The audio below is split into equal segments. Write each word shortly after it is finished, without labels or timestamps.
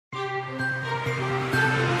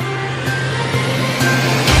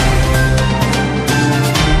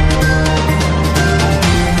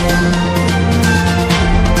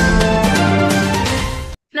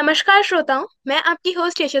नमस्कार श्रोताओं, मैं आपकी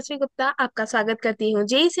होस्ट यशस्वी गुप्ता आपका स्वागत करती हूँ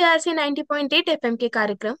JECRC 90.8 FM के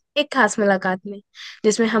कार्यक्रम एक खास मुलाकात में,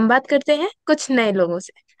 जिसमें हम बात करते हैं कुछ नए लोगों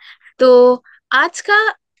से। तो आज का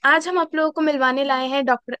आज हम आप लोगों को मिलवाने लाए हैं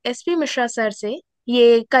डॉक्टर SP मिश्रा सर से।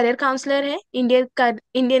 ये करियर काउंसलर है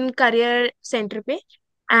इंडियन करियर सेंटर पे।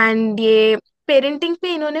 एंड ये पेरेंटिंग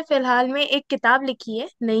पे इन्होंने फिलहाल में एक किताब लिखी है,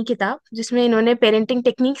 नई किताब, जिसमें इन्होंने पेरेंटिंग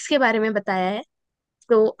टेक्निक्स के बारे में बताया है।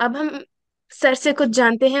 तो अब हम सर से कुछ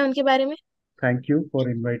जानते हैं उनके बारे में। Thank you for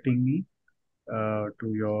inviting me to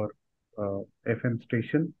your FM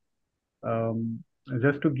station. Um,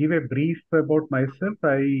 just to give a brief about myself,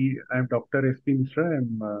 I am Dr. SP Mishra.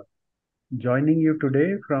 I'm joining you today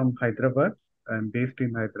from Hyderabad. I'm based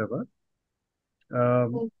in Hyderabad.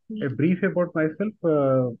 Um, okay. a brief about myself.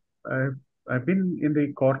 I've been in the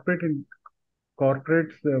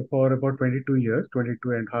corporates for about 22 years,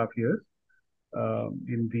 22 and a half years.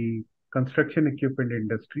 In the construction equipment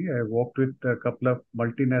industry, I worked with a couple of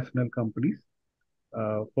multinational companies.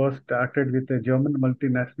 First started with a German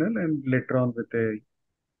multinational and later on with a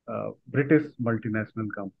British multinational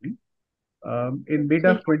company. In mid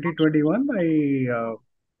okay. of 2021,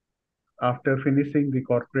 after finishing the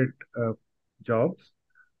corporate jobs,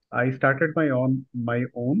 I started my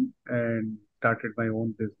own and started my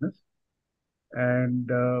own business. And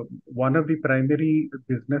one of the primary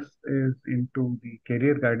business is into the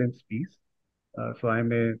career guidance piece. So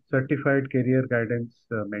I'm a certified career guidance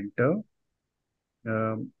mentor.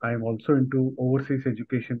 I'm also into overseas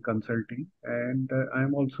education consulting, and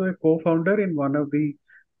I'm also a co-founder in one of the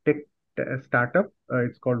tech startup.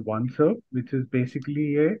 It's called OneServe, which is basically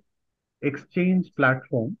a exchange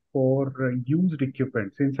platform for used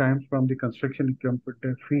equipment. Since I'm from the construction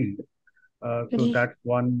equipment field, so ji. that's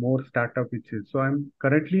one more startup which is. So I'm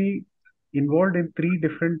currently involved in three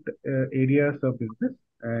different areas of business,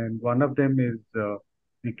 and one of them is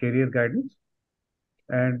the career guidance.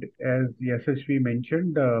 And as Yashasvi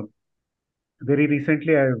mentioned, very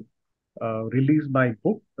recently I've released my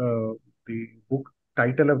book. The book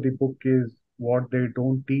title of the book is What They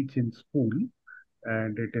Don't Teach in School,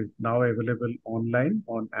 and it is now available online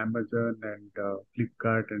on Amazon and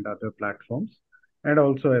Flipkart and other platforms, and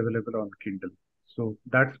also available on Kindle. So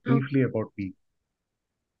that's briefly about me.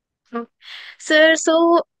 Sir, so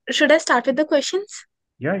should I start with the questions?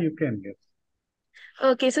 Yeah, you can, yes.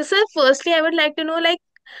 Okay, so sir, firstly I would like to know, like,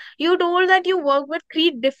 you told that you work with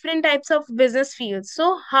three different types of business fields. So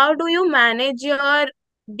how do you manage your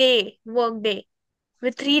work day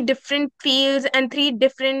with three different fields and three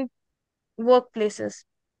different workplaces?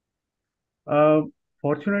 Uh,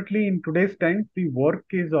 Fortunately, in today's times, the work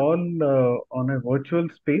is all on a virtual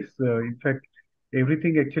space. In fact,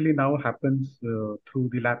 everything actually now happens through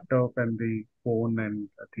the laptop and the phone and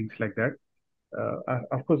things like that.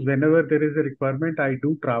 Of course, whenever there is a requirement, I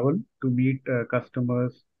do travel to meet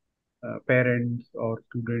customers, parents, or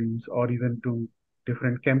students, or even to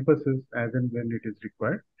different campuses as and when it is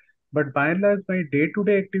required. But by and large, my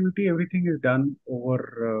day-to-day activity, everything is done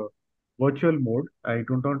over virtual mode. I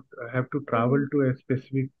do not have to travel Mhm. to a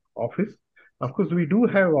specific office. Of course, we do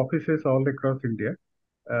have offices all across India,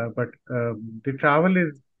 but the travel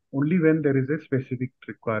is only when there is a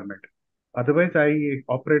specific requirement. Otherwise, I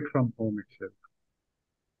operate from home itself.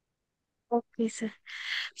 Okay, sir.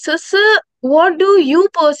 So, sir, what do you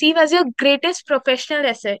perceive as your greatest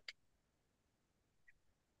professional asset?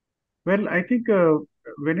 Well, I think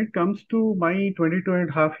when it comes to my 22 and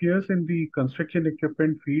a half years in the construction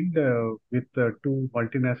equipment field with two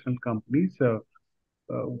multinational companies,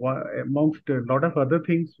 amongst a lot of other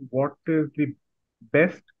things, what is the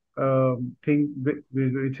best thing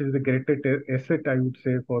which is the greatest asset, I would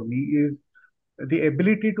say, for me is the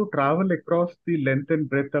ability to travel across the length and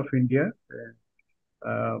breadth of India.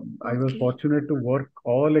 I was Okay. fortunate to work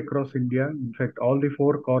all across India, in fact, all the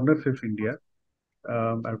four corners of India.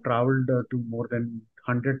 I've traveled to more than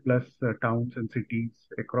 100 plus towns and cities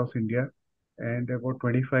across India and about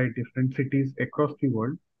 25 different cities across the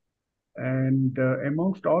world. And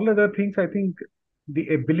amongst all other things, I think the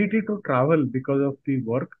ability to travel because of the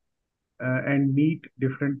work and meet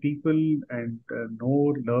different people and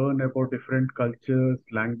learn about different cultures,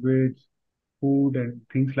 language, food, and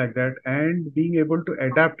things like that, and being able to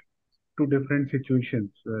adapt to different situations.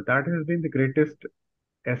 That has been the greatest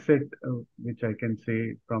asset which I can say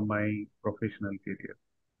from my professional career.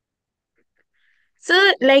 So,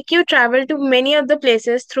 like, you travel to many of the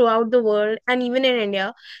places throughout the world and even in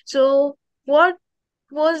India. So, what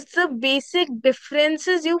was the basic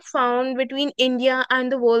differences you found between India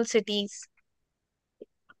and the world cities?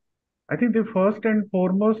 I think the first and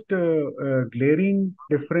foremost glaring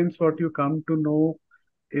difference what you come to know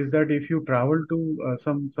is that if you travel to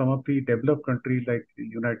some of the developed countries like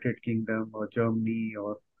United Kingdom or Germany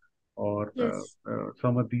or Yes.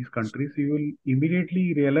 some of these countries, you will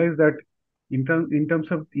immediately realize that in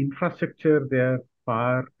terms of infrastructure, they are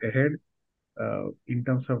far ahead. In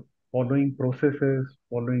terms of following processes,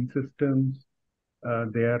 following systems,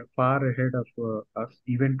 they are far ahead of us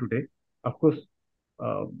even today. Of course,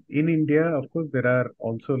 in India, of course, there are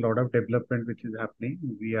also a lot of development which is happening.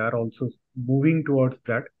 We are also moving towards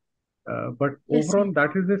that. But Yes, sir. overall,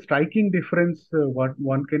 that is a striking difference what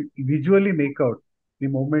one can visually make out the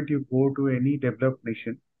moment you go to any developed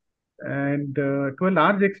nation. And to a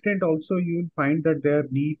large extent, also, you will find that they are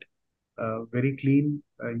neat, very clean.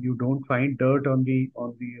 You don't find dirt on the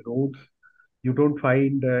roads. You don't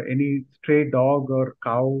find any stray dog or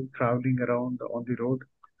cow traveling around on the road,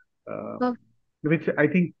 Oh, which I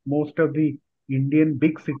think most of the Indian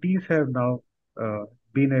big cities have now uh,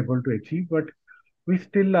 been able to achieve. But we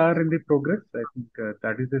still are in the progress. I think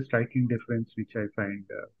that is a striking difference which I find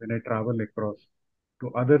when I travel across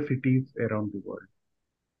to other cities around the world.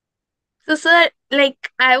 so, sir,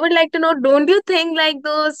 like, I would like to know, don't you think like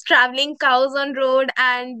those traveling cows on road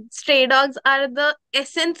and stray dogs are the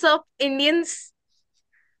essence of Indians?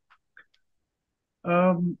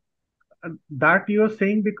 Um, that you're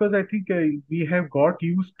saying because I think we have got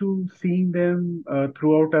used to seeing them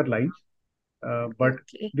throughout our lives. But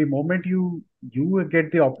Okay. the moment you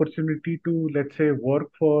get the opportunity to, let's say, work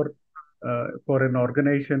for an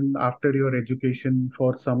organization after your education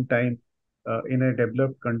for some time in a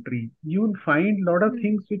developed country, you'll find a lot of Mm.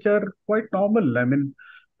 things which are quite normal. I mean,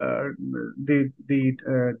 uh,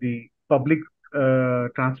 the public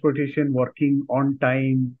transportation working on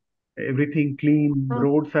time, everything clean, Oh,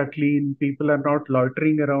 roads are clean, people are not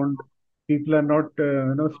loitering around, people are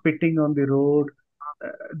not spitting on the road.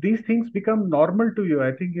 These things become normal to you.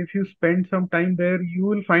 I think if you spend some time there, you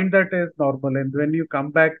will find that as normal. And when you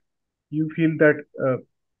come back, you feel that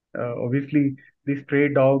obviously the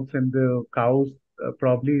stray dogs and the cows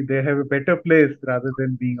probably they have a better place rather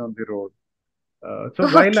than being on the road. So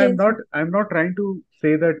while okay, sir. I'm not trying to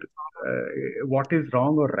say that what is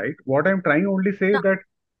wrong or right. What I'm trying only say that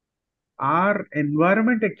our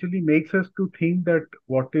environment actually makes us to think that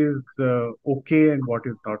what is okay and what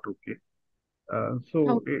is not okay.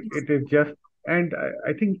 So Okay. it is just, and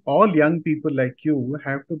I think all young people like you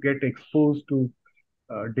have to get exposed to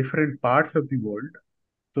different parts of the world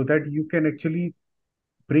so that you can actually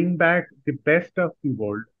bring back the best of the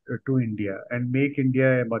world to India and make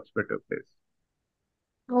India a much better place.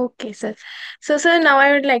 Okay, sir. So, sir, now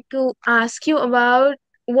I would like to ask you about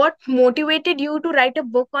what motivated you to write a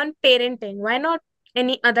book on parenting. Why not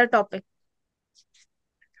any other topic?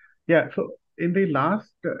 Yeah, so in the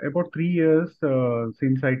last about 3 years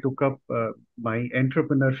since I took up my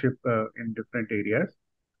entrepreneurship in different areas,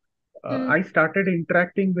 Hmm. I started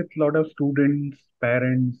interacting with a lot of students,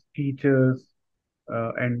 parents, teachers,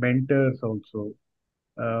 and mentors also.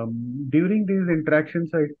 During these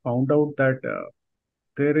interactions, I found out that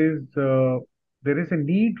there is uh, there is a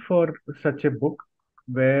need for such a book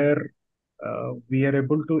where we are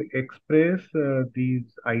able to express these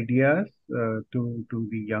ideas to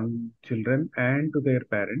the young children and to their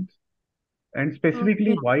parents. And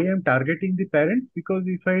specifically, Okay. why I'm targeting the parents, because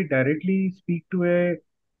if I directly speak to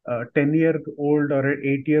a 10-year-old or an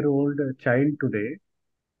 8-year-old child today,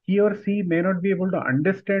 he or she may not be able to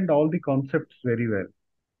understand all the concepts very well.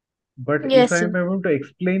 But if Yes, I sir. am able to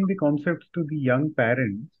explain the concepts to the young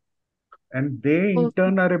parents, and they in Okay.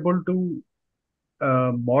 turn are able to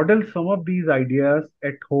model some of these ideas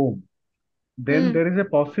at home, then Hmm. there is a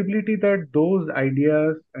possibility that those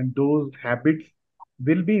ideas and those habits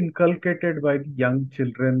will be inculcated by the young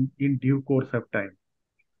children in due course of time.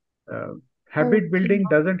 Uh, Habit Okay. building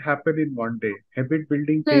doesn't happen in one day. Habit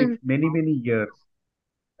building Hmm. takes many, many years.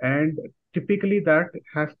 And typically that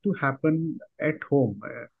has to happen at home.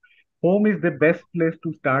 Home is the best place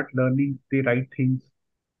to start learning the right things,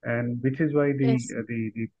 and which is why Yes.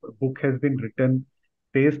 the book has been written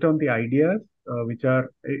based on the ideas which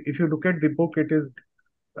are. If you look at the book, it is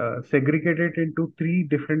segregated into three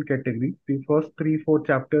different categories. The first three, four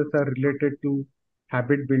chapters are related to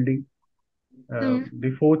habit building. Hmm.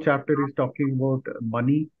 The fourth chapter is talking about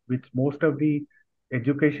money, which most of the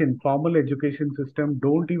formal education system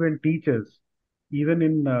don't even teach us. Even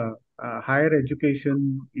in higher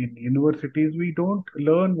education, in universities, we don't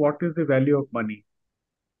learn what is the value of money.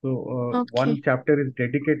 So one Okay. chapter is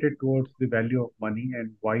dedicated towards the value of money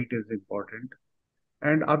and why it is important.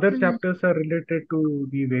 And other Hmm. chapters are related to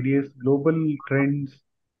the various global trends.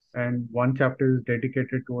 And one chapter is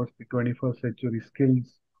dedicated towards the 21st century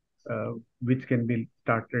skills. uh, which can be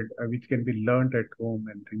started, which can be learned at home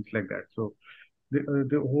and things like that. So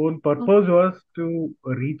the whole purpose was to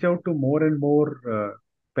reach out to more and more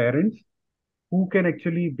parents who can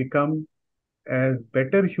actually become as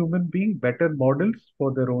better human being, better models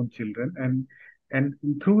for their own children, and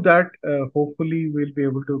through that, hopefully, we'll be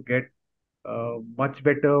able to get much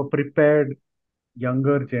better prepared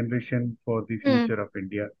younger generation for the Hmm. future of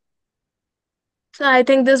India. So I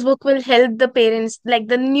think this book will help the parents, like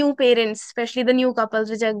the new parents, especially the new couples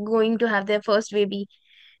which are going to have their first baby.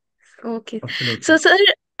 Okay. So, Absolutely. sir,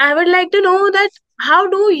 I would like to know that how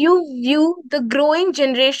do you view the growing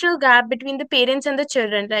generational gap between the parents and the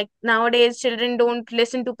children? Like nowadays, children don't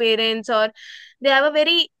listen to parents or they have a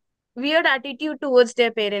very weird attitude towards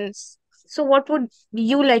their parents. So, what would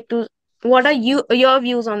you like to, what are your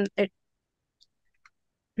views on it?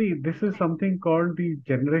 See, this is something called the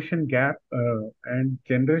generation gap, and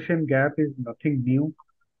generation gap is nothing new.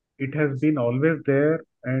 It has been always there,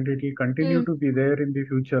 and it will continue Hmm. to be there in the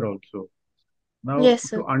future also. Now, Yes,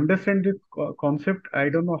 to sir. understand this concept, I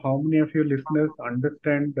don't know how many of your listeners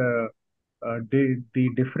understand the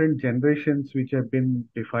different generations which have been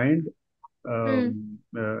defined Hmm.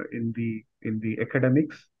 in the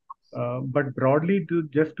academics. But broadly,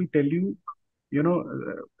 just to tell you,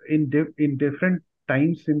 in different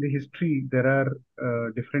times in the history, there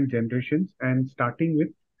are different generations, and starting with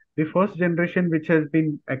the first generation, which has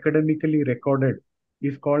been academically recorded,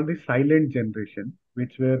 is called the silent generation,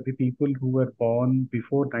 which were the people who were born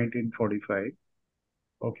before 1945.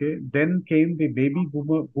 Okay, then came the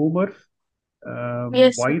boomers.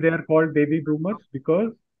 Yes, sir. Why they are called baby boomers?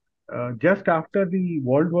 Because just after the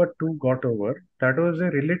World War II got over, that was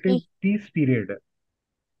a relative Ye- peace period,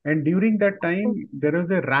 and during that time there is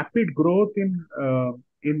a rapid growth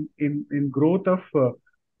in growth of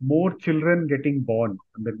more children getting born.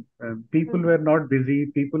 I mean, people Hmm. were not busy,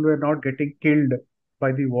 people were not getting killed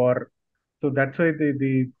by the war. So that's why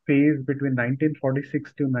the phase between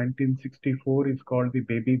 1946 to 1964 is called the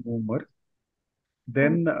baby boomers.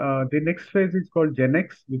 Hmm. Then the next phase is called Gen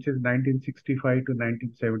X, which is 1965 to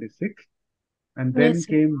 1976. And then Yes,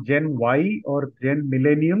 sir. came Gen Y or Gen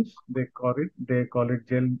Millenniums, they call it. They call it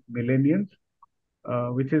Gen Millenniums,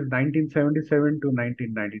 which is 1977 to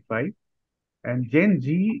 1995. And Gen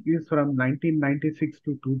G is from 1996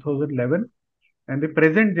 to 2011. And the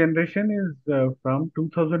present generation is from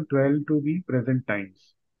 2012 to the present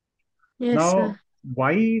times. Yes, Now, sir.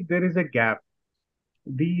 why there is a gap?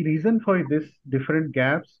 The reason for this different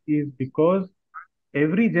gaps is because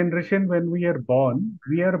every generation when we are born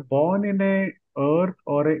in a earth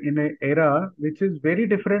or in a era which is very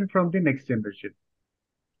different from the next generation.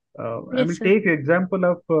 I Yes, mean, sir. take example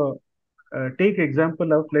of,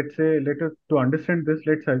 let's say, let us to understand this.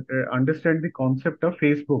 Let's understand the concept of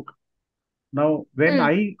Facebook. Now, Hmm.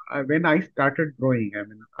 when I started growing, I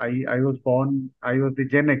mean, I was born. I was the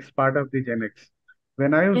Gen X, part of the Gen X.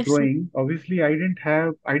 When I was Yes, sir. growing, obviously, I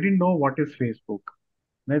didn't know what is Facebook.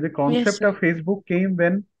 Now, the Yes, concept sir. of Facebook came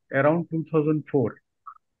when around 2004.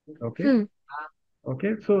 Okay. Hmm.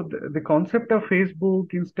 Okay. So the concept of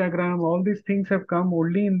Facebook, Instagram, all these things have come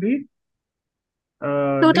only in the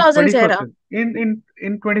 2000s 21st era. century,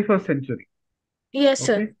 in 21st century. Yes,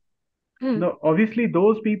 sir. Okay. Hmm. Now, obviously,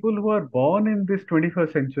 those people who are born in this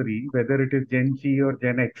 21st century, whether it is Gen Z or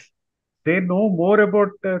Gen X, they know more about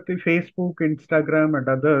the Facebook, Instagram, and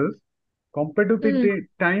others compared to Hmm. the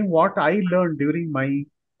time what I learned during my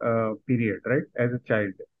period, right, as a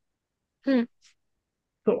child. Hmm.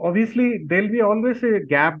 So obviously there'll be always a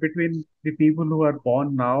gap between the people who are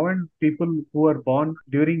born now and people who are born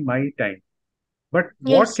during my time. But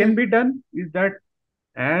Yes, what can sir. be done is that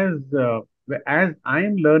as as I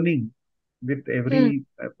am learning with Hmm. every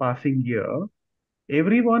passing year,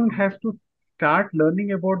 everyone has to start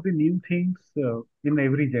learning about the new things in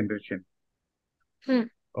every generation. Hmm.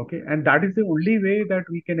 Okay, and that is the only way that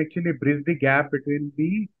we can actually bridge the gap between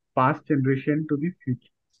the past generation to the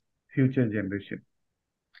future generation.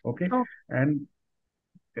 Okay, Oh, and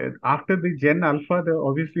after the Gen Alpha,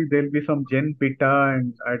 obviously there'll be some Gen Beta,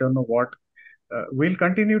 and I don't know what we'll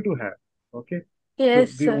continue to have. Okay, so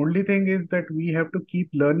yes, the sir. only thing is that we have to keep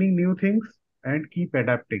learning new things and keep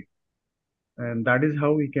adapting, and that is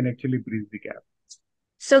how we can actually bridge the gap.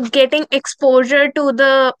 So getting exposure to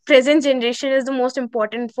the present generation is the most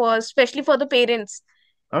important for, especially for the parents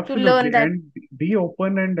to learn Absolutely, that. and be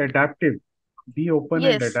open and adaptive. Be open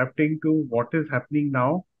and Yes. adapting to what is happening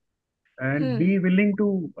now, and Hmm. be willing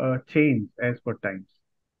to change as per times.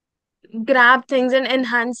 Grab things and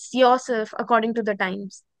enhance yourself according to the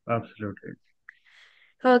times. Absolutely.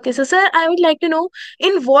 Okay, so sir, I would like to know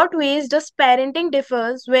in what ways does parenting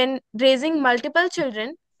differs when raising multiple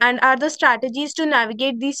children And are the strategies to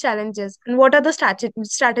navigate these challenges? And what are the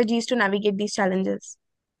strategies to navigate these challenges?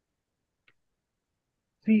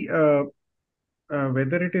 See,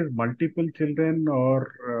 whether it is multiple children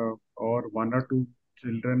or one or two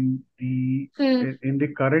children, the Hmm. in the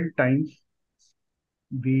current times,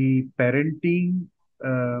 the parenting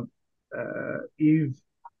is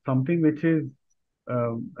something which is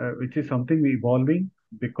something evolving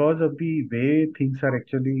because of the way things are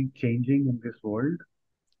actually changing in this world.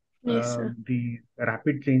 Yes, sir. The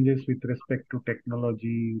rapid changes with respect to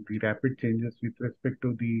technology, the rapid changes with respect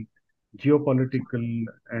to the geopolitical,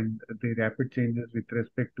 and the rapid changes with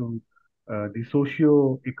respect to the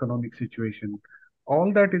socio-economic situation.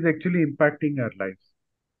 All that is actually impacting our lives.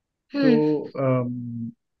 Hmm. So,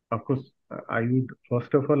 of course, I would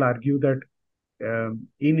first of all argue that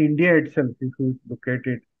in India itself, if you look at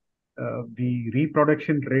it, the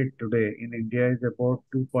reproduction rate today in India is about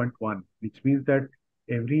 2.1, which means that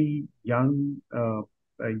every young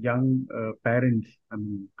parents, I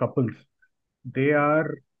mean couples, they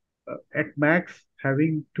are at max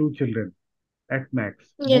having two children. At max,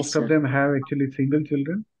 Yes, most of sir. them have actually single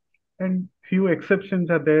children, and few exceptions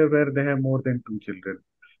are there where they have more than two children.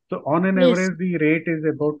 So on an Yes. average, the rate is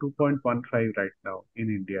about 2.15 right now in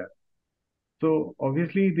India. So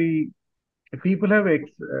obviously, the people have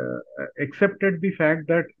accepted the fact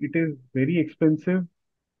that it is very expensive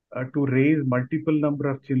to raise multiple number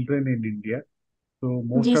of children in India. So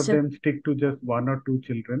most Yes, of sir. them stick to just one or two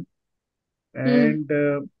children. Hmm. And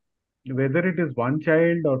whether it is one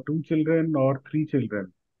child or two children or three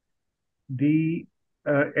children, the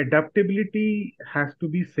adaptability has to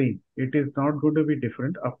be same. It is not going to be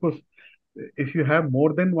different. Of course, if you have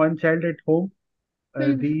more than one child at home,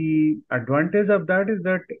 Hmm. the advantage of that is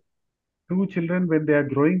that two children, when they are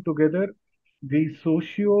growing together, the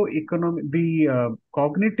socio-economic, the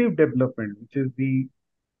cognitive development, which is the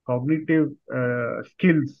cognitive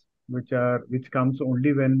skills, which comes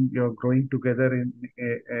only when you're growing together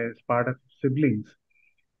as part of siblings,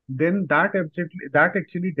 then that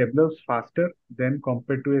actually develops faster than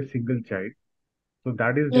compared to a single child. So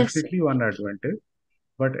that is Yes, sir. definitely one advantage.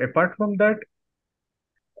 But apart from that,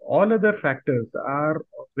 all other factors are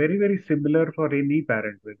very, very similar for any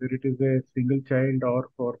parent, whether it is a single child or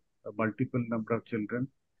for a multiple number of children,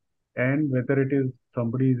 and whether it is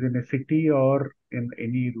somebody is in a city or in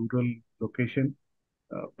any rural location.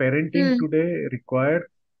 Parenting Hmm. today requires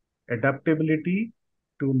adaptability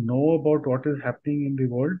to know about what is happening in the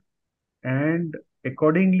world and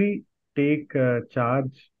accordingly take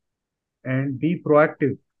charge and be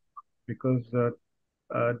proactive, because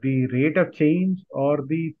the rate of change or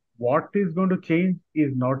the what is going to change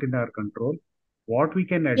is not in our control. What we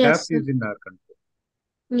can Yes, adapt sir. is in our control.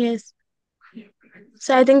 Yes.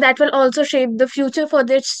 So I think that will also shape the future for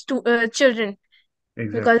their children,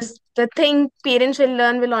 Exactly. because the thing parents will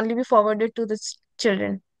learn will only be forwarded to the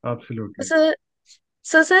children. Absolutely.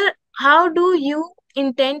 So, sir, how do you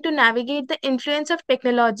intend to navigate the influence of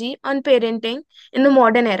technology on parenting in the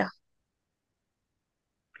modern era?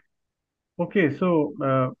 Okay, so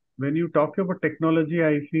when you talk about technology,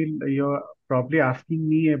 I feel you're probably asking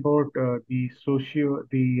me about the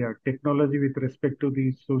technology with respect to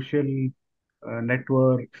the social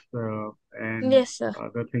networks and Yes, sir.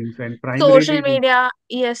 other things, and Social primarily the media,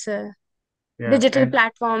 yes, sir. yeah, Digital and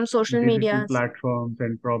platforms, social digital medias. platforms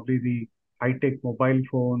and probably the high-tech mobile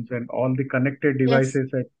phones and all the connected Yes, devices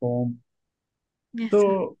at home. yes,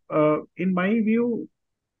 sir. So, in my view,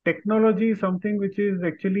 technology is something which is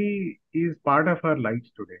actually is part of our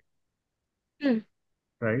lives today, Hmm.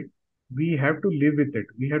 right? We have to live with it.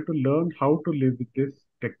 We have to learn how to live with this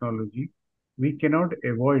technology. We cannot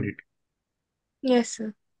avoid it. Yes,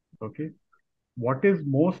 sir. Okay. What is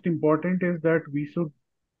most important is that we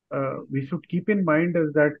should keep in mind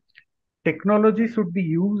is that technology should be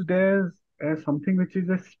used as something which is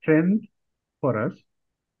a strength for us,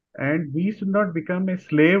 and we should not become a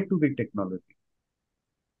slave to the technology.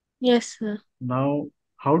 Yes, sir. Now,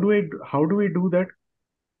 how do we do that?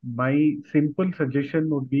 My simple suggestion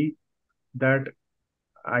would be that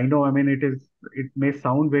I know, I mean, it may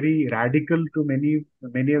sound very radical to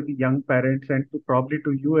many of the young parents and probably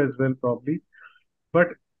to you as well, probably. But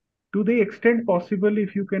to the extent possible,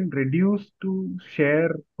 if you can reduce to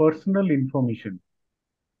share personal information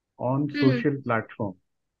on Hmm. social platform,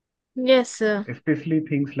 Yes, sir. especially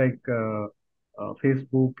things like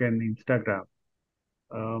Facebook and Instagram.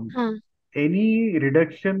 Um, Huh. any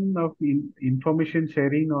reduction of information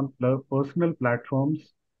sharing on personal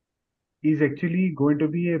platforms is actually going to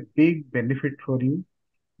be a big benefit for you,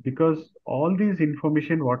 because all these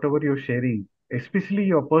information, whatever you're sharing, especially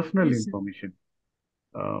your personal Yes, sir. information,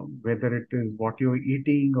 whether it is what you're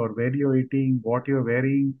eating or where you're eating, what you're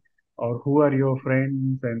wearing, or who are your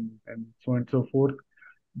friends, and so on and so forth.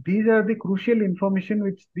 These are the crucial information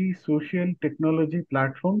which the social technology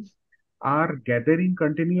platforms are gathering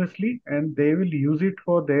continuously, and they will use it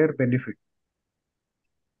for their benefit.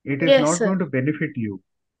 It is Yes, not sir. going to benefit you.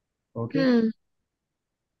 Okay. Hmm.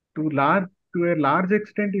 To large to a large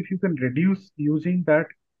extent, if you can reduce using that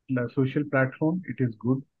social platform, it is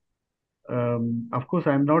good. Of course,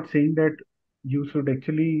 I'm not saying that you should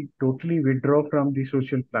actually totally withdraw from the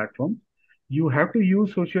social platforms. You have to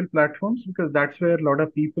use social platforms because that's where a lot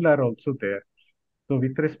of people are also there. So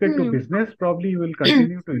with respect to Hmm. business, probably you will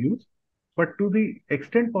continue to use, but to the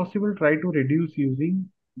extent possible, try to reduce using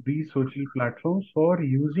these social platforms for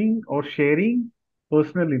using or sharing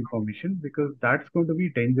personal information, because that's going to be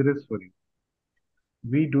dangerous for you.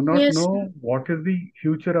 We do not Yes, sir. know what is the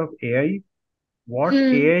future of AI, what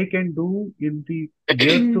Hmm. AI can do in the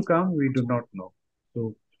years to come, we do not know.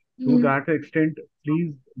 So to Hmm. that extent,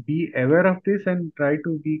 please be aware of this and try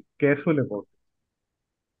to be careful about it.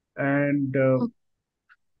 And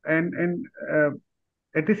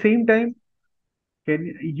at the same time,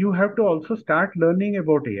 can you have to also start learning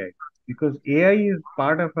about AI, because AI is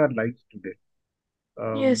part of our lives today.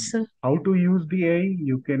 Yes, sir. How to use the AI?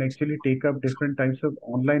 You can actually take up different types of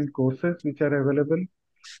online courses which are available,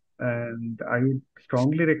 and I would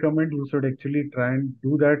strongly recommend you should actually try and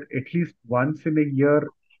do that at least once in a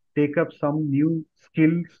year. Take up some new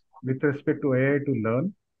skills with respect to AI to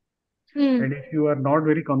learn. Hmm. And if you are not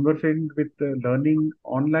very conversant with learning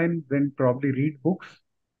online, then probably read books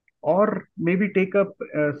or maybe take up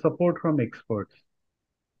support from experts.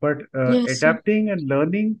 But Yes, sir. adapting and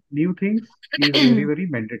learning new things is very, very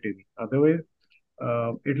mandatory. Otherwise,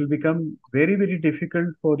 it will become very, very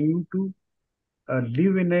difficult for you to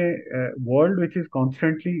live in a world which is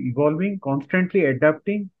constantly evolving, constantly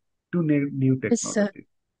adapting to new Yes, sir. technologies.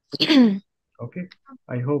 Okay,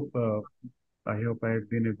 I hope I hope I have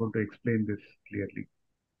been able to explain this clearly.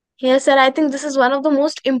 Yes, sir. I think this is one of the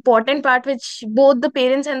most important part which both the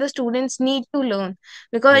parents and the students need to learn,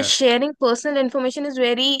 because Yeah, sharing personal information is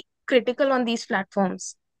very critical on these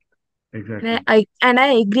platforms. exactly. And I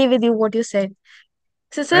agree with you what you said.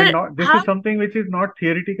 So, And sir, not this how? is something which is not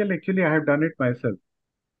theoretical. Actually, I have done it myself.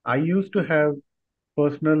 I used to have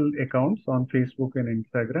personal accounts on Facebook and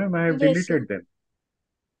Instagram. I have Yes, sir. deleted them.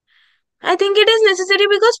 I think it is necessary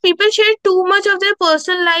because people share too much of their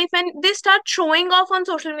personal life and they start showing off on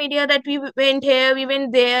social media that we went here, we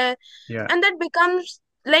went there, Yeah, and that becomes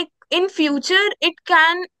like in future it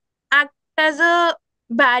can act as a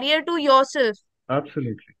barrier to yourself.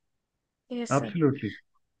 absolutely, Yes, sir. absolutely.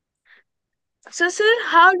 So, sir,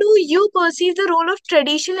 how do you perceive the role of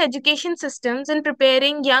traditional education systems in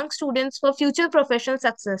preparing young students for future professional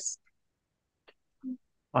success?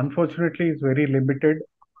 Unfortunately, it's very limited.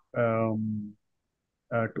 Um,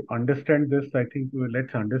 to understand this, I think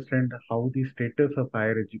let's understand how the status of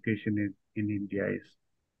higher education in India is.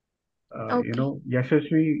 Okay.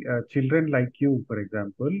 Yashasvi, children like you, for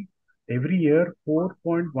example, every year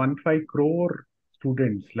 4.15 crore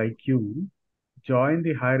students like you join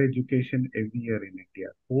the higher education every year in India.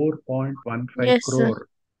 4.15 Yes, sir. crore.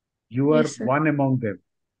 You are Yes, sir. one among them.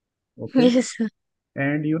 Okay. Yes, sir.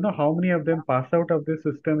 And you know how many of them pass out of this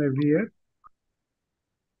system every year?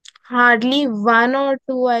 Hardly one or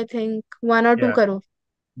two, I think. 1 or 2 Yeah, crore.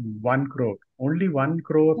 1 crore. Only 1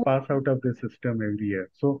 crore pass out of the system every year.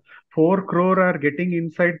 So 4 crore are getting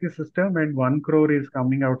inside the system and 1 crore is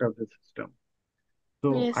coming out of the system.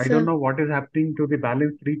 So Yes, I don't sir. know what is happening to the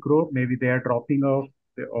balance 3 crore. Maybe they are dropping off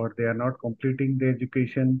or they are not completing the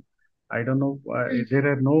education. I don't know. Mm. There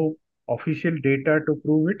are no official data to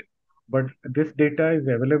prove it, but this data is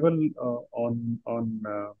available on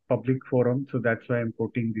public forum. So that's why I'm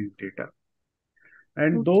quoting these data.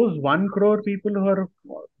 And Okay. those 1 crore people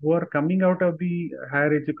who are coming out of the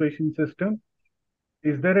higher education system,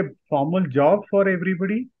 is there a formal job for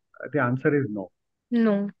everybody? The answer is no.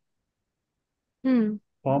 No. Hmm.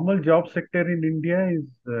 Formal job sector in India is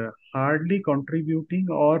hardly contributing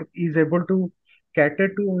or is able to cater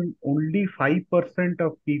to only 5%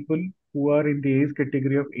 of people who are in the age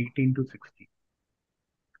category of 18 to 60.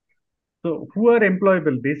 So who are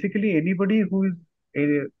employable? Basically, anybody who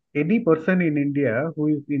is any person in India who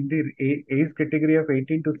is in the age category of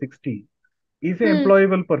 18 to 60 is an Hmm.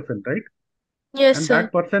 employable person, right? Yes, And sir.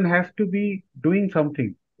 that person has to be doing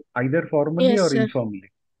something, either formally Yes, or sir.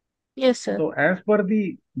 informally. Yes, sir. So as per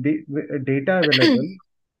the data available,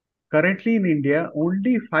 currently in India,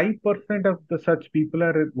 only 5% of the such people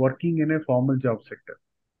are working in a formal job sector.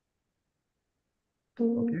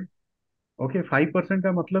 Hmm. Okay. Okay, 5%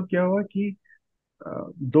 का मतलब क्या हुआ कि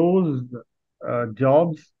those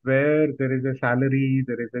jobs where there is a salary,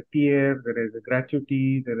 there is a PF, there is a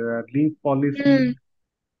gratuity, there are leave Hmm. policy,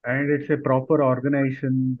 and it's a proper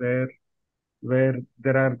organization where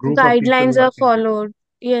there are group of people Guidelines are working there. followed.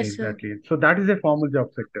 Yes, sir. Exactly. So that is a formal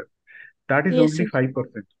job sector. That is Yes, only sir.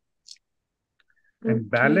 5%. And Okay.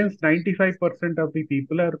 balance 95% of the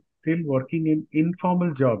people are still working in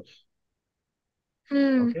informal jobs.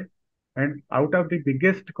 Hmm. Okay. And out of the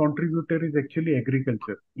biggest contributor is actually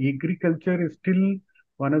agriculture. Agriculture is still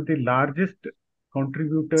one of the largest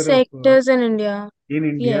contributor of Sectors in India. in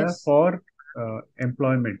India Yes. for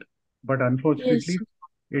employment. But Yes. unfortunately,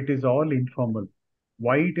 it is all informal.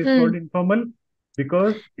 Why it is Hmm. called informal?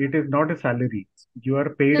 Because it is not a salary. You are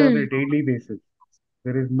paid on Hmm. a daily basis.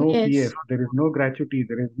 There is no PF, Yes. there is no gratuity,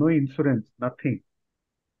 there is no insurance, nothing.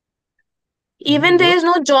 You Even there work. is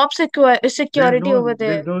no job There's security no over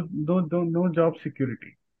there's there. no job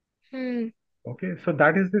security. Hmm. Okay, so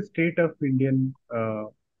that is the state of Indian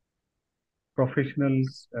professional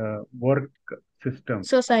work system.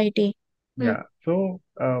 Society. Hmm. Yeah. So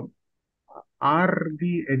are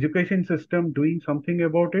the education system doing something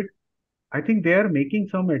about it? I think they are making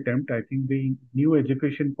some attempt. I think the new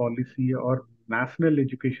education policy or national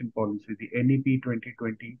education policy, the NEP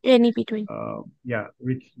 2020, NEP 20. yeah,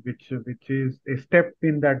 which is a step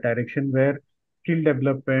in that direction where skill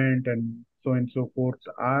development and so forth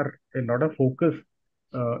are a lot of focus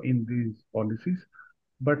in these policies.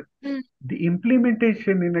 But Hmm. the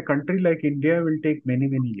implementation in a country like India will take many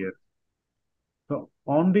years. So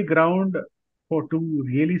on the ground, for to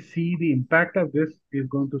really see the impact of this is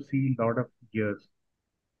going to see a lot of years.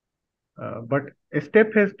 But a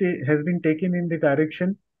step has been taken in the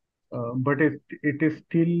direction, but it is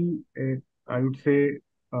still, I would say,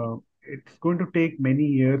 it's going to take many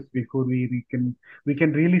years before we can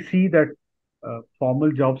really see that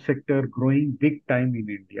formal job sector growing big time in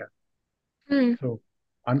India. Hmm. So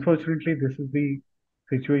unfortunately, this is the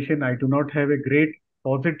situation. I do not have a great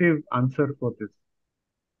positive answer for this.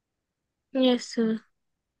 Yes, sir.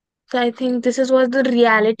 So I think this is what the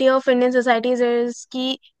reality of Indian societies is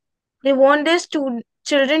ki they want their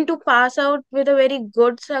children to pass out with a very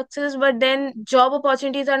good success, but then job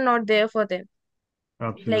opportunities are not there for them.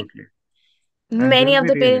 Like Absolutely. And this many is of the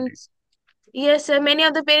the reality. parents, yes, sir, many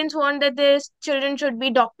of the parents want that their children should be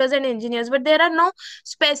doctors and engineers, but there are no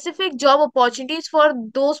specific job opportunities for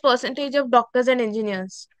those percentage of doctors and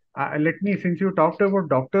engineers. Since you talked about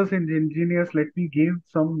doctors and engineers, let me give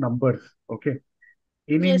some numbers. Okay.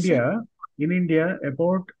 In Yes, sir. India, in India,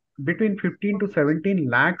 about between 15 to 17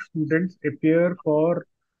 lakh students appear for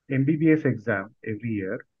MBBS exam every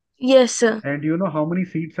year. Yes, sir. And you know how many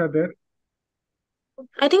seats are there?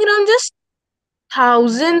 I think around just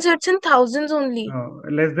thousands, it's in thousands only.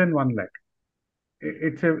 Less than 1 lakh.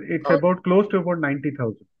 It's Oh, about close to about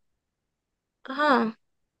 90,000. huh.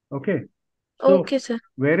 Okay. So Okay, sir.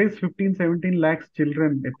 where is 15, 17 lakhs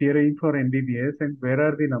children appearing for MBBS and where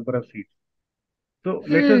are the number of seats? So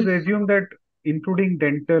let us Hmm. assume that including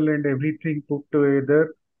dental and everything put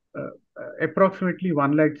together, approximately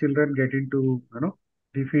 1 lakh children get into,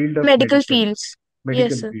 the field of Medical medicine, fields.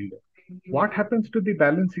 Yes, medical sir. field. What happens to the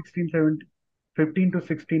balance 16, 17, 15 to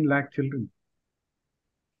 16 lakh children?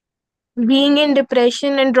 Being in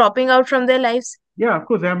depression and dropping out from their lives. Yeah, of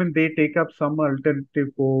course. I mean, they take up some alternative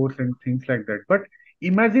course and things like that. But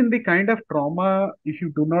imagine the kind of trauma if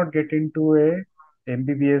you do not get into a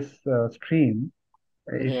MBBS stream.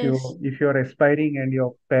 Yes. If you are aspiring and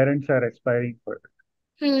your parents are aspiring for it.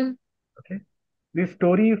 Hmm. Okay. The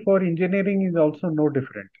story for engineering is also no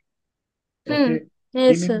different. Hmm. Okay. In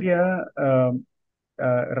Yes, sir. India,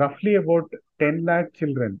 roughly about 10 lakh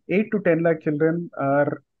children, 8 to 10 lakh children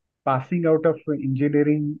are passing out of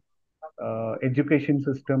engineering education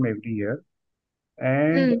system every year.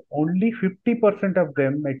 And Hmm. only 50% of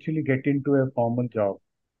them actually get into a formal job.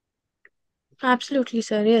 Absolutely,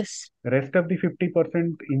 sir. Yes. The rest of the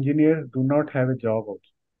 50% engineers do not have a job also.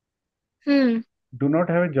 Hmm. Do not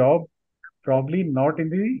have a job, probably not in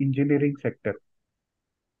the engineering sector.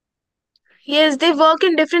 Yes, they work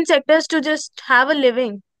in different sectors to just have a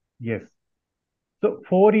living. Yes. So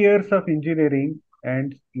 4 years of engineering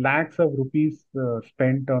and lakhs of rupees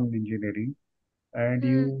spent on engineering, and Hmm.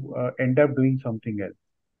 you end up doing something else.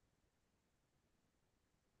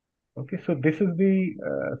 Okay, so this is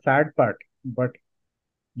the sad part. But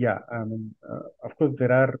yeah, I mean, of course,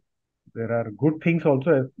 there are good things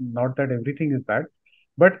also. Not that everything is bad,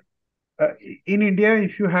 but uh, in India,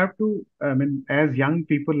 if you have to, I mean, as young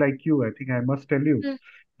people like you, I think I must tell you Hmm.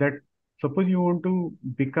 that suppose you want to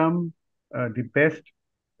become the best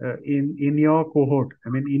in your cohort. I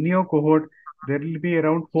mean, in your cohort, there will be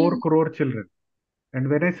around 4 Hmm. crore children. And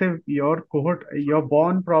when I say your cohort, you're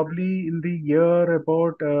born probably in the year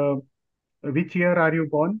about which year are you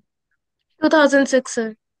born? 2006,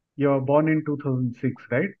 sir. You're born in 2006,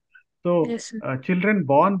 right? So Yes, sir. children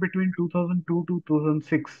born between 2002 to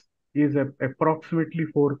 2006 is approximately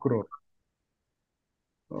 4 crore.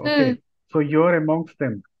 Hmm. Okay. So you're amongst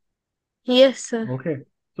them. Yes, sir. Okay.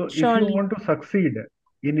 So if you Surely. want to succeed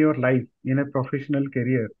in your life, in a professional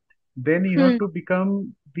career, then you Hmm. have to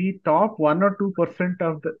become the top 1 or 2%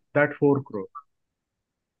 of that 4 crore.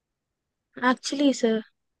 Actually, sir.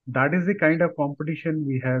 That is the kind of competition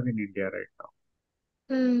we have in India right now.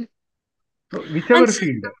 Hmm. So And sir,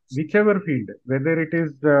 whichever field, whether it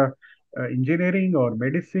is engineering or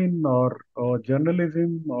medicine or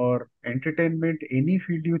journalism or entertainment, any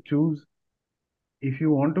field you choose, if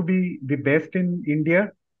you want to be the best in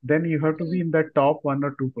India, then you have to be in the top 1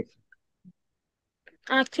 or 2%.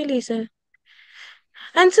 actually, sir.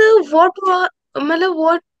 And so, what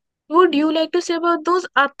would you like to say about those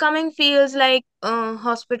upcoming fields like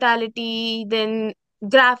hospitality, then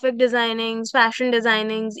graphic designings, fashion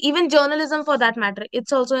designings, even journalism for that matter?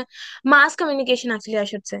 It's also mass communication, actually, I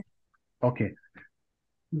should say. Okay.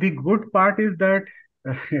 The good part is that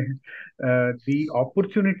the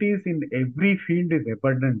opportunities in every field is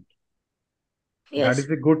abundant. That Yes, is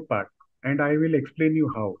the good part. And I will explain you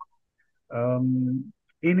how.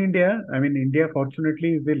 In India, I mean, India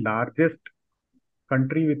fortunately is the largest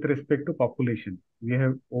country with respect to population. We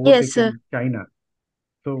have yes, sir. overtaken China.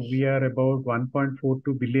 So we are about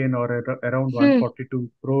 1.42 billion or around Hmm.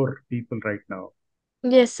 142 crore people right now.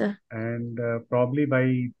 Yes, sir. And probably by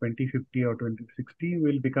 2050 or 2060,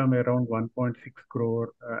 we'll become around 1.6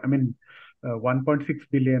 crore, 1.6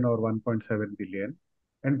 billion or 1.7 billion.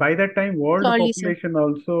 And by that time, world Surely, sir. population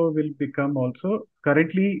also will become also,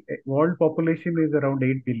 currently, world population is around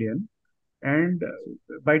 8 billion. And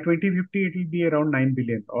by 2050, it will be around 9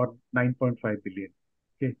 billion or 9.5 billion.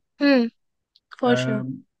 Okay. Hmm. For sure.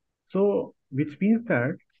 Um, so, which means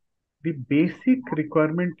that the basic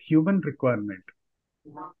requirement, human requirement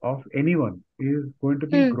of anyone is going to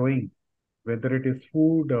be Hmm. growing, whether it is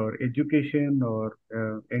food or education or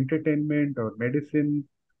entertainment or medicine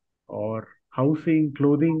or housing,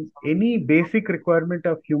 clothing, any basic requirement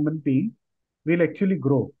of human being will actually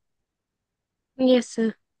grow. Yes,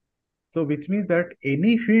 sir. So, which means that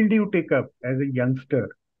any field you take up as a youngster,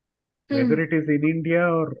 Hmm. whether it is in India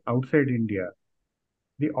or outside India,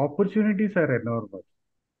 the opportunities are enormous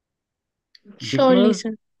Surely, because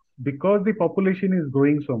sir. the population is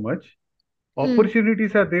growing so much. Hmm.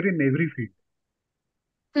 Opportunities are there in every field.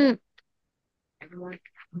 Hmm.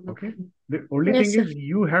 Okay. The only Yes, thing sir. is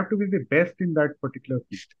you have to be the best in that particular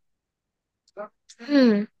field.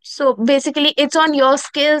 Hmm. So basically, it's on your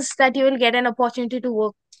skills that you will get an opportunity to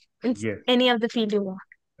work in Yes. any of the field you want.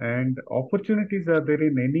 And opportunities are there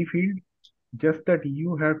in any field, just that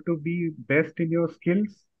you have to be best in your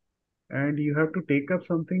skills and you have to take up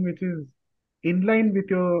something which is in line with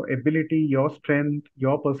your ability, your strength,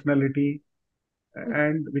 your personality,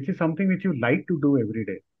 and which is something which you like to do every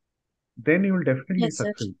day. Then you will definitely Yes,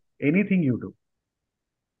 sir. succeed. Anything you do.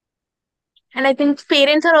 And I think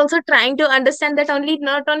parents are also trying to understand that only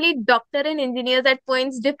not only doctor and engineers at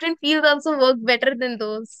points, different fields also work better than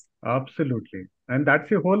those. Absolutely. And that's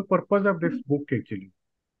the whole purpose of this book, actually.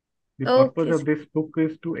 The purpose Okay, of sir. this book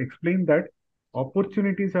is to explain that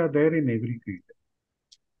opportunities are there in every field.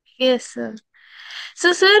 Yes, sir.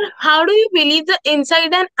 So, sir, how do you believe the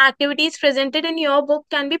insight and activities presented in your book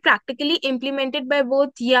can be practically implemented by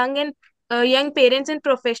both young parents and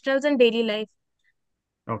professionals in daily life?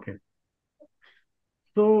 Okay.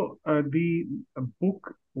 So the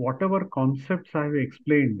book, whatever concepts I have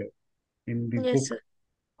explained in the Yes, book sir.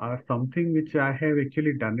 are something which I have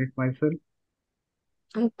actually done it myself,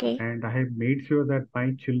 Okay. and I have made sure that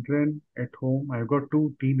my children at home, I've got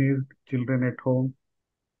two teenage children at home,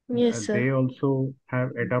 Yes, sir. they also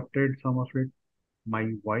have adopted some of it.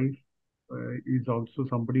 My wife is also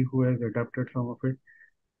somebody who has adopted some of it.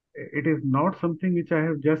 It is not something which I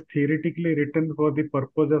have just theoretically written for the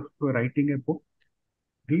purpose of writing a book.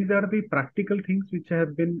 These are the practical things which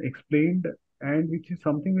have been explained and which is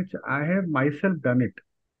something which I have myself done it.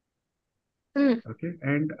 Hmm. Okay.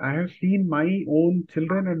 And I have seen my own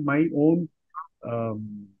children and my own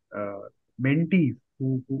um, uh, mentees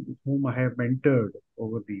whom I have mentored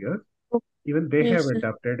over the years. Even they have Yes, sir.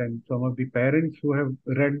 adapted, and some of the parents who have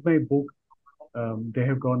read my book, they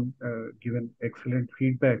have gone given excellent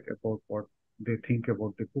feedback about what they think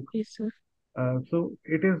about the book. Yes, sir. So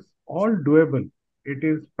it is all doable. It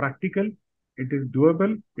is practical. It is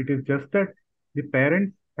doable. It is just that the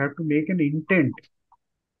parents have to make an intent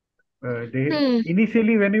They Hmm.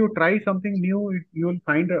 initially when you try something new, you will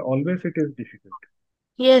find that always it is difficult.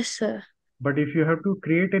 Yes, sir. But if you have to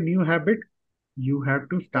create a new habit, you have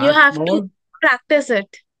to You start have to small. practice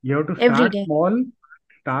it You have to every start day. small,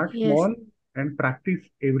 start Yes. small, and practice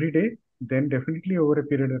every day. Then definitely over a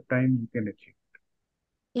period of time you can achieve.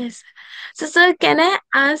 Yes. So, sir, can I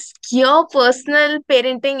ask your personal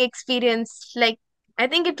parenting experience? Like, I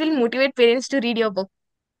think it will motivate parents to read your book.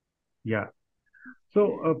 Yeah.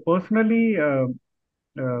 So personally,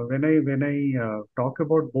 when I talk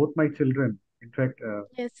about both my children, in fact,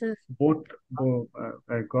 Yes, sir.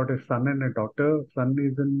 I got a son and a daughter. Son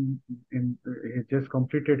is in he just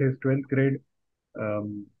completed his 12th grade.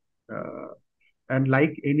 Um, uh, and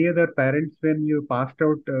like any other parents, when you passed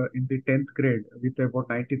out in the 10th grade with about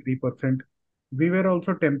 93%, we were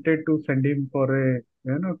also tempted to send him for a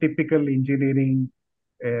typical engineering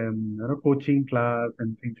coaching class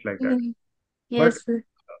and things like that. Mm. But Yes, sir.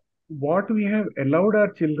 what we have allowed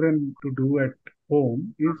our children to do at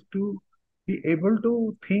home is to be able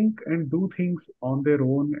to think and do things on their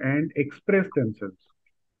own and express themselves.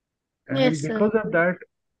 And Yes, sir. because of that,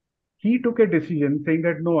 he took a decision saying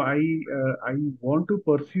that no, I want to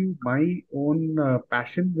pursue my own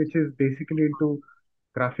passion, which is basically into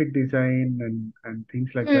graphic design and things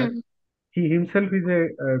like that. Hmm. He himself is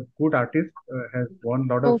a good artist, has won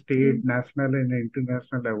a lot of state, Okay. national, and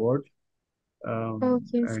international awards.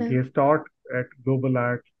 Okay, And sir. he has taught at Global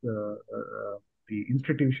Arts, the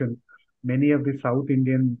institution. Many of the South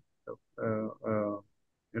Indian uh, uh,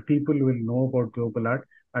 people will know about Global Art.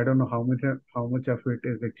 I don't know how much of it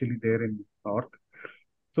is actually there in North.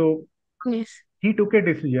 So Yes. he took a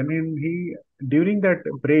decision, and he during that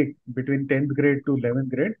break between 10th grade to 11th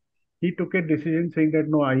grade, he took a decision saying that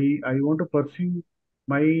no, I want to pursue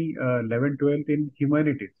my 11th 12th in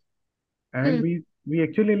humanities, and Hmm. we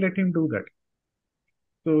actually let him do that.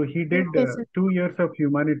 So he did Okay, sir. 2 years of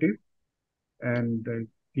humanities, and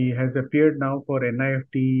he has appeared now for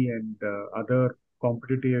NIFT and other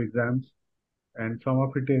competitive exams, and some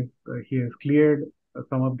of it is he has cleared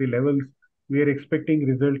some of the levels. We are expecting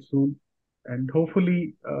results soon, and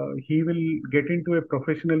hopefully he will get into a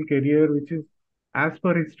professional career which is as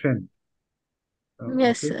per his strength.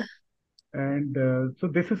 Yes, Okay, sir. and so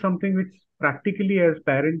this is something which practically as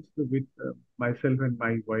parents with myself and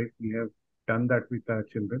my wife we have done that with our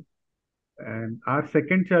children. And our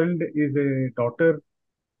second child is a daughter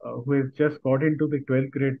who has just got into the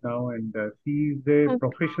 12th grade now, and she is a Okay.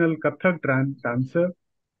 professional Kathak dancer.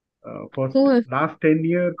 For Cool. last 10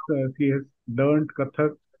 years, she has learned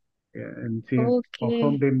Kathak, and she has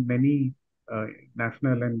performed Okay. in many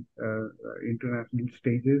national and international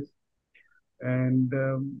stages. And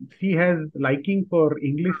she has liking for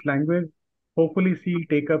English language. Hopefully, she'll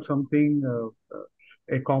take up something,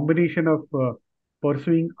 a combination of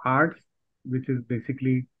pursuing arts, which is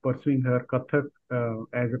basically pursuing her Kathak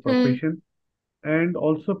as a Hmm. profession, and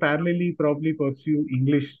also parallelly probably pursue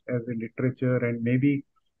English as a literature and maybe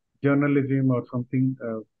journalism or something.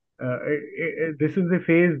 This is a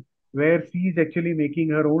phase where she is actually making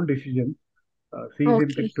her own decisions. She is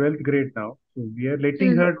in the Okay. 12th grade now, so we are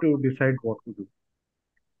letting Hmm. her to decide what to do.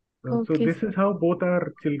 So Okay, this sir. is how both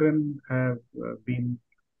our children have been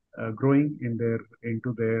growing in their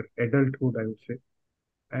into their adulthood, I would say,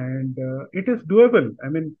 and it is doable. I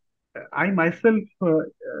mean, I myself,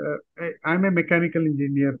 I'm a mechanical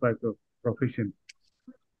engineer by profession,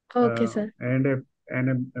 Okay, sir. and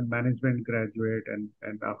a management graduate, and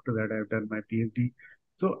after that I've done my PhD.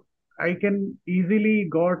 So I can easily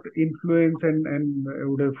got influence and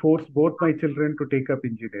would have forced both my children to take up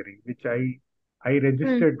engineering, which I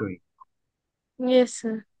Hmm. registered doing. Yes,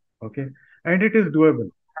 sir. Okay, and it is doable,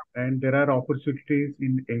 and there are opportunities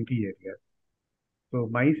in every area. So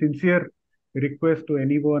my sincere request to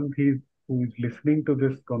anyone who is listening to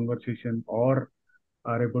this conversation or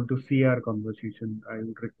are able to see our conversation, I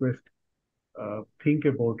would request think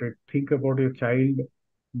about it. Think about your child,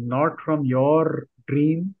 not from your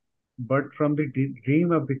dream, but from the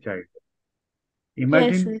dream of the child.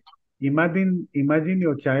 Yes, Imagine, sir. imagine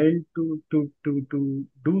your child to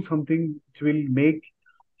do something which will make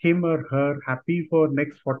him or her happy for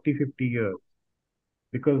next 40, 50 years.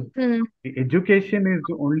 Because Hmm. the education is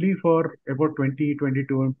only for about 20,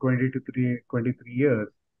 22, and 23 years.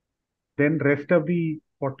 Then rest of the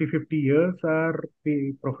 40, 50 years are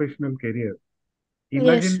the professional career.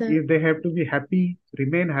 Yes, Imagine sir. if they have to be happy,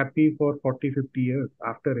 remain happy for 40, 50 years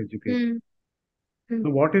after education. Hmm. Hmm.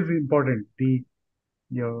 So what is important? The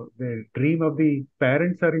dream of the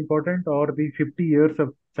parents are important, or the 50 years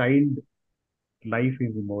of child life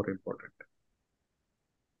is more important.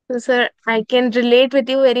 So, sir, I can relate with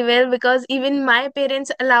you very well because even my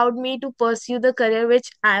parents allowed me to pursue the career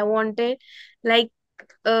which I wanted. Like,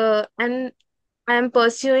 and I'm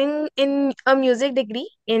pursuing in a music degree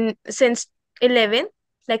in since 11,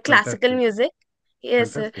 like classical Fantastic, music.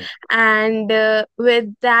 Yes, sir. fantastic. And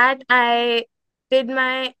with that, I did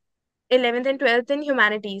my 11th and 12th in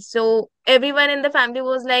humanities. So everyone in the family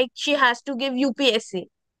was like, she has to give UPSC.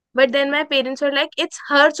 But then my parents were like, it's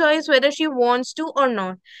her choice whether she wants to or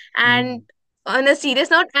not. And Mm, on a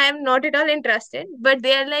serious note, I am not at all interested. But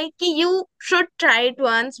they are like, "Ki you should try it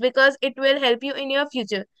once because it will help you in your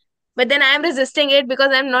future." But then I am resisting it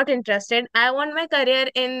because I'm not interested. I want my career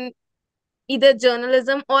in either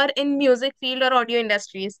journalism or in music field or audio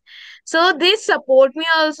industries. So they support me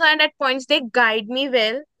also, and at points they guide me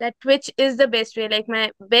well that which is the best way. Like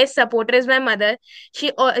my best supporter is my mother.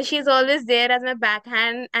 She's always there as my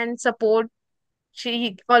backhand and support.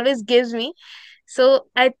 She always gives me. So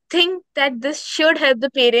I think that this should help the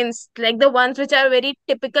parents, like the ones which are very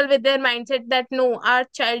typical with their mindset that no, our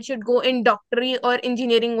child should go in doctory or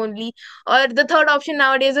engineering only, or the third option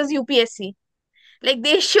nowadays is UPSC. Like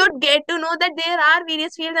they should get to know that there are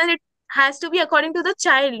various fields and it has to be according to the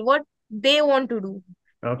child what they want to do.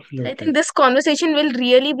 I think absolutely. this conversation will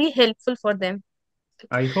really be helpful for them.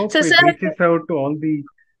 I hope So it sir, reaches out to all the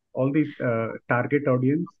target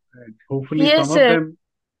audience, and hopefully yes sir,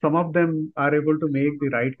 some of them are able to make the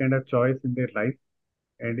right kind of choice in their life.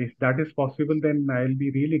 And if that is possible, then I'll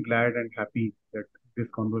be really glad and happy that this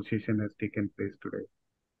conversation has taken place today.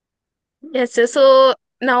 yes sir. So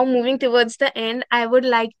now moving towards the end,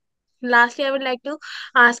 lastly I would like to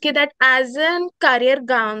ask you that as a career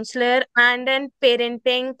counselor and an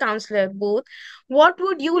parenting counselor both, what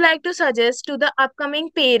would you like to suggest to the upcoming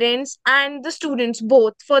parents and the students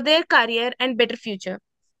both for their career and better future?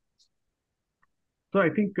 So I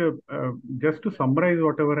think just to summarize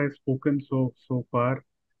whatever I've spoken so far,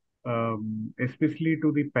 especially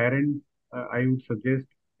to the parents, I would suggest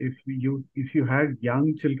if you had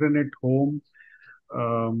young children at home,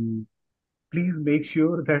 um, please make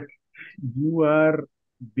sure that you are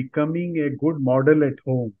becoming a good model at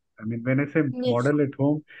home. I mean, when I say Yes. model at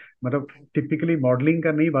home, मतलब typically modeling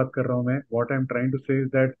का नहीं बात कर रहा हूँ मैं. What I'm trying to say is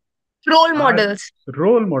that Role are models.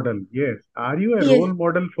 role model. Yes, are you a Yes. role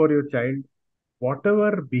model for your child?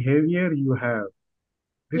 Whatever behavior you have,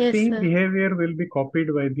 the Yes, same sir. behavior will be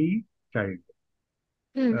copied by the child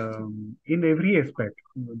Hmm. in every aspect.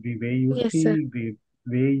 The way you Yes, sir. speak, the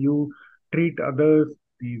way you treat others,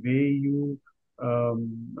 the way you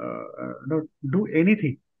do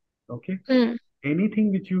anything. Okay, Hmm.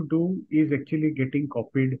 anything which you do is actually getting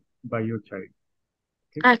copied by your child.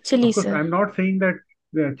 Okay, Actually, of course, sir. I'm not saying that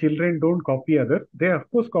the children don't copy others. They of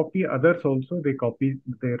course copy others also. They copy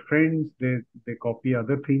their friends. They copy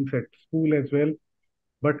other things at school as well.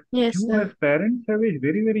 But Yes, you sir. as parents have a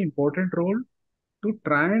very important role to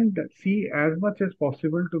try and see as much as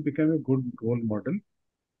possible to become a good role model.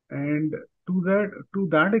 And to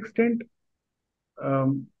that extent,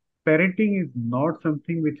 um, parenting is not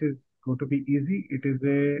something which is going to be easy. It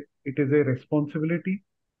is a responsibility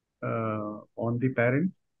on the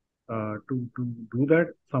parents to do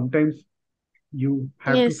that. Sometimes you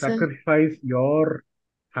have to Yes, sir. sacrifice your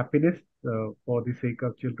happiness for the sake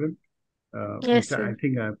of children, Yes, which sir. I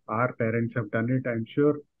think our parents have done it. I'm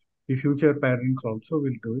sure the future parents also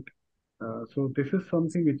will do it. So this is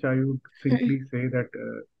something which I would simply say that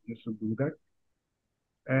you should do that.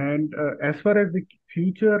 And as far as the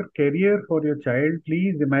future career for your child,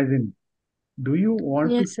 please imagine, do you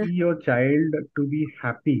want to Yes, sir. see your child to be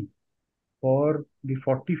happy for the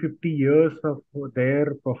 40, 50 years of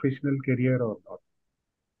their professional career or not?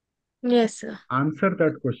 Yes, sir. Answer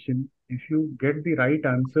that question. If you get the right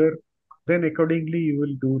answer, then accordingly you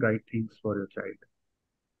will do right things for your child.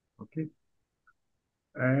 Okay.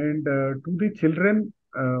 And to the children,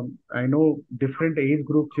 I know different age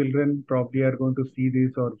group children probably are going to see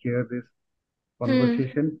this or hear this Hmm.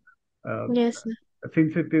 conversation. Uh, Yes, sir.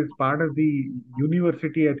 since it is part of the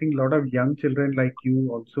university, I think a lot of young children like you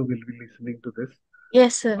also will be listening to this.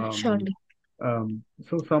 Yes, sir. Um, Surely.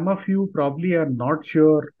 so some of you probably are not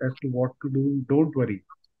sure as to what to do. Don't worry.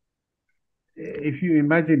 If you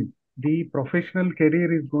imagine the professional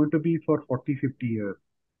career is going to be for 40, 50 years.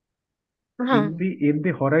 Uh-huh. In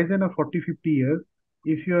the horizon of 40, 50 years,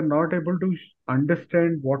 if you are not able to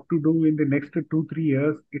understand what to do in the next 2, 3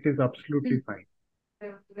 years, it is absolutely Hmm. fine.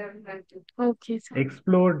 Okay, sir.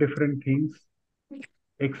 Explore different things,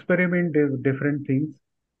 experiment different things,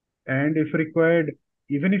 and if required,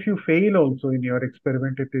 even if you fail also in your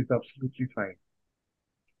experiment, it is absolutely fine.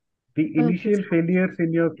 The Okay, initial sir. failures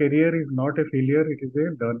in your career is not a failure, it is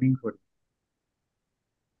a learning for you.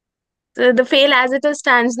 The fail as it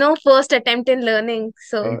stands, no first attempt in learning.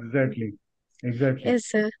 So Exactly, exactly. yes,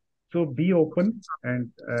 sir. So be open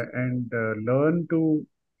and learn to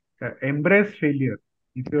embrace failure.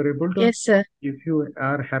 If you're able to, Yes, sir. if you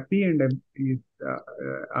are happy and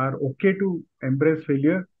are okay to embrace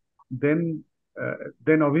failure, then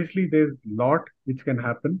then obviously there's lot which can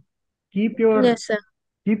happen. Keep your Yes, sir.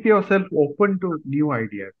 keep yourself open to new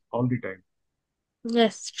ideas all the time,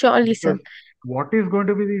 Yes, surely, sir. because what is going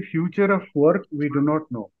to be the future of work we do not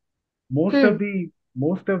know. Most Hmm. of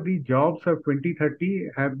the jobs of 2030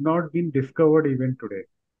 have not been discovered even today.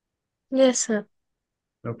 Yes, sir.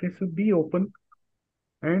 Okay, so be open,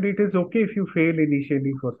 and it is okay if you fail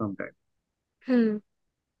initially for some time. Hmm.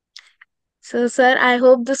 So, sir, I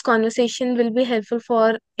hope this conversation will be helpful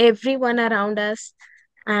for everyone around us.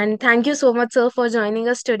 And thank you so much, sir, for joining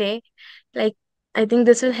us today. Like, I think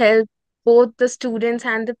this will help both the students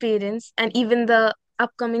and the parents, and even the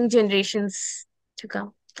upcoming generations to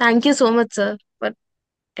come. Thank you so much, sir, for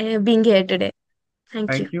being here today.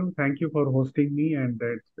 Thank you. Thank you for hosting me, and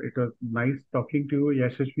it was nice talking to you,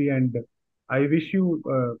 Yashasvi, and I wish you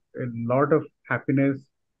a lot of happiness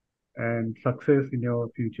and success in your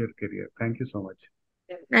future career. Thank you so much.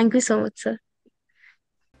 Thank you so much, sir.